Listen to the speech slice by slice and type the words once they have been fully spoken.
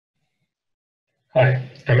Hi,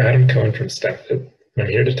 I'm Adam Cohen from Stemloop, and I'm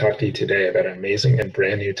here to talk to you today about an amazing and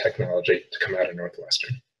brand new technology to come out of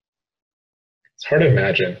Northwestern. It's hard to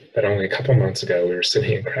imagine that only a couple months ago we were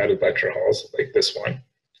sitting in crowded lecture halls like this one.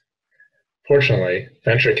 Fortunately,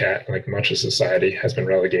 VentureCat, like much of society, has been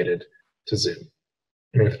relegated to Zoom.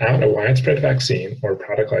 And without a widespread vaccine or a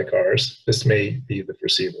product like ours, this may be the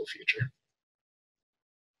foreseeable future.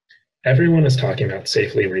 Everyone is talking about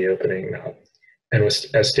safely reopening now. And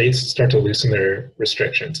as states start to loosen their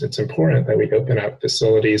restrictions, it's important that we open up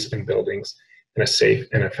facilities and buildings in a safe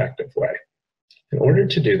and effective way. In order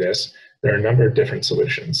to do this, there are a number of different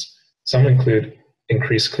solutions. Some include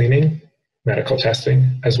increased cleaning, medical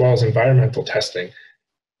testing, as well as environmental testing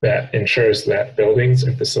that ensures that buildings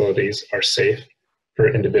and facilities are safe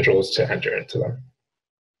for individuals to enter into them.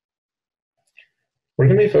 We're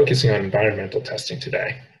going to be focusing on environmental testing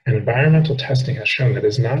today. And environmental testing has shown that it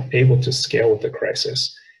is not able to scale with the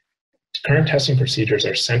crisis. Current testing procedures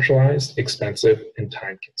are centralized, expensive, and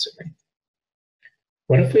time-consuming.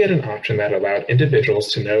 What if we had an option that allowed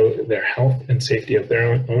individuals to know their health and safety of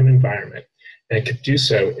their own environment, and could do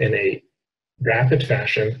so in a rapid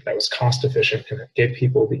fashion that was cost-efficient and that gave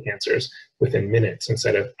people the answers within minutes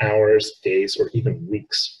instead of hours, days, or even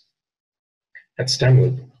weeks? At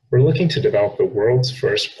Stemloop, we're looking to develop the world's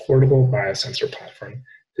first portable biosensor platform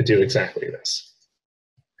to do exactly this.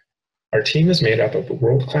 Our team is made up of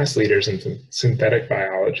world-class leaders in synthetic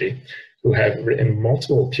biology who have written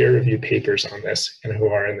multiple peer-reviewed papers on this and who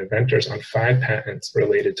are inventors on 5 patents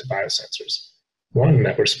related to biosensors, one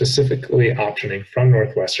that we're specifically optioning from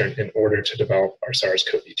Northwestern in order to develop our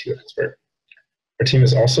SARS-CoV-2 expert. Our team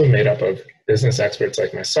is also made up of business experts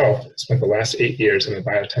like myself who spent the last 8 years in the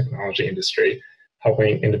biotechnology industry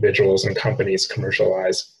helping individuals and companies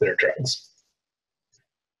commercialize their drugs.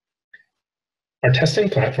 Our testing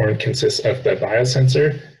platform consists of the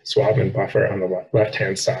biosensor, swab, and buffer on the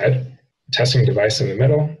left-hand side, a testing device in the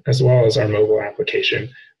middle, as well as our mobile application,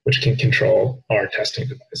 which can control our testing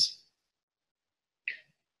device.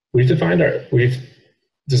 We've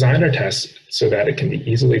designed our test so that it can be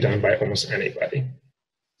easily done by almost anybody.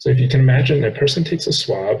 So if you can imagine, a person takes a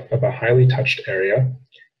swab of a highly touched area, and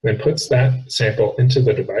then puts that sample into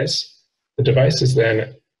the device. The device is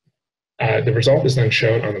then the result is then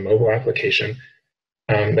shown on the mobile application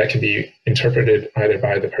that can be interpreted either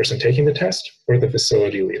by the person taking the test or the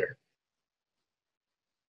facility leader.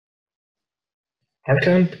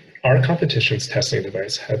 Our competition's testing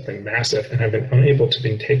device have been massive and have been unable to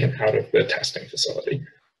be taken out of the testing facility.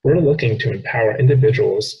 We're looking to empower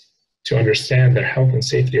individuals to understand their health and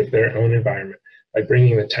safety of their own environment by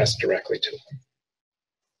bringing the test directly to them.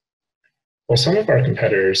 While some of our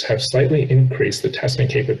competitors have slightly increased the testing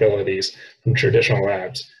capabilities from traditional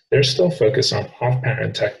labs, they're still focused on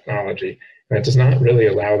off-patent technology, and it does not really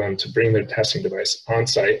allow them to bring their testing device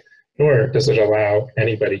on-site, nor does it allow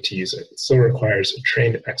anybody to use it. It still requires a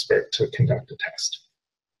trained expert to conduct a test.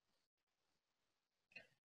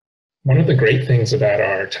 One of the great things about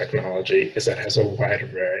our technology is that it has a wide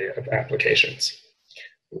array of applications.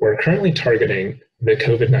 We're currently targeting the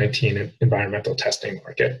COVID-19 environmental testing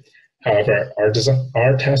market. However,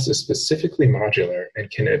 our test is specifically modular and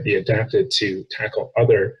can be adapted to tackle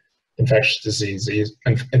other infectious disease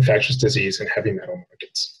and heavy metal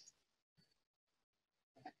markets.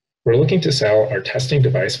 We're looking to sell our testing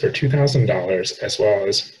device for $2,000 as well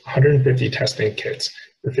as 150 testing kits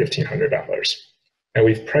for $1,500. And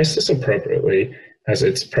we've priced this appropriately as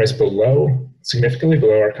it's priced significantly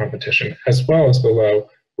below our competition, as well as below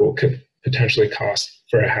what could potentially cost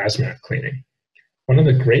for a hazmat cleaning. One of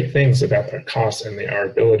the great things about our costs and our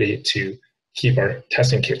ability to keep our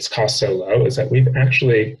testing kits costs so low is that we've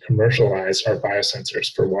actually commercialized our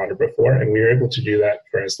biosensors for water before, and we were able to do that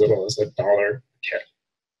for as little as $1 a kit.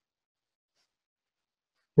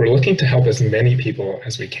 We're looking to help as many people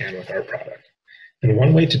as we can with our product. And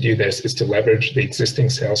one way to do this is to leverage the existing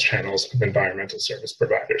sales channels of environmental service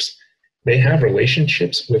providers. They have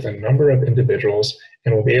relationships with a number of individuals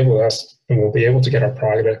and will be able to get our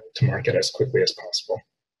product to market as quickly as possible.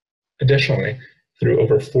 Additionally, through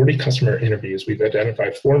over 40 customer interviews, we've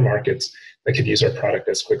identified 4 markets that could use our product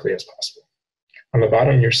as quickly as possible. On the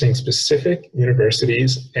bottom, you're seeing specific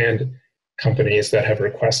universities and companies that have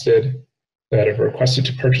requested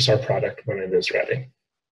to purchase our product when it is ready.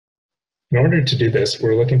 In order to do this,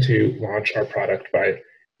 we're looking to launch our product by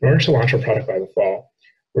the fall.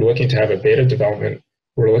 We're looking to have a beta development.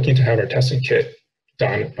 We're looking to have our testing kit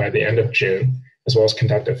done by the end of June, as well as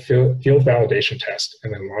conduct a field validation test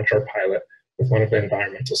and then launch our pilot with one of the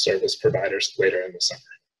environmental service providers later in the summer.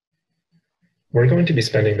 We're going to be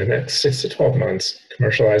spending the next 6 to 12 months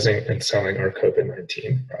commercializing and selling our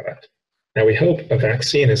COVID-19 product. Now, we hope a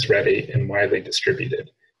vaccine is ready and widely distributed.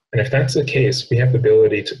 And if that's the case, we have the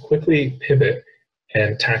ability to quickly pivot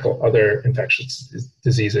and tackle other infectious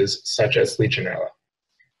diseases such as Legionella.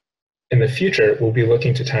 In the future, we'll be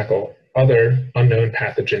looking to tackle other unknown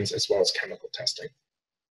pathogens as well as chemical testing.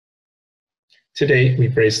 To date,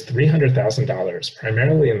 we've raised $300,000,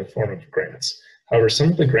 primarily in the form of grants. However, some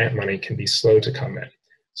of the grant money can be slow to come in.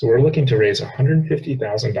 So we're looking to raise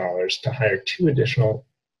 $150,000 to hire 2 additional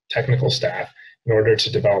technical staff in order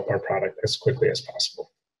to develop our product as quickly as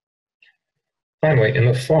possible. Finally, in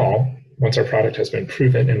the fall, once our product has been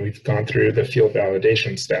proven and we've gone through the field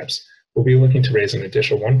validation steps, we'll be looking to raise an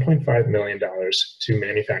additional $1.5 million to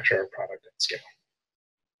manufacture our product at scale.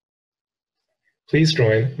 Please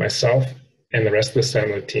join myself and the rest of the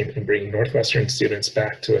Stemloop team in bringing Northwestern students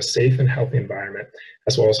back to a safe and healthy environment,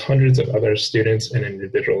 as well as hundreds of other students and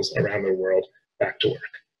individuals around the world back to work.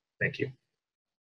 Thank you.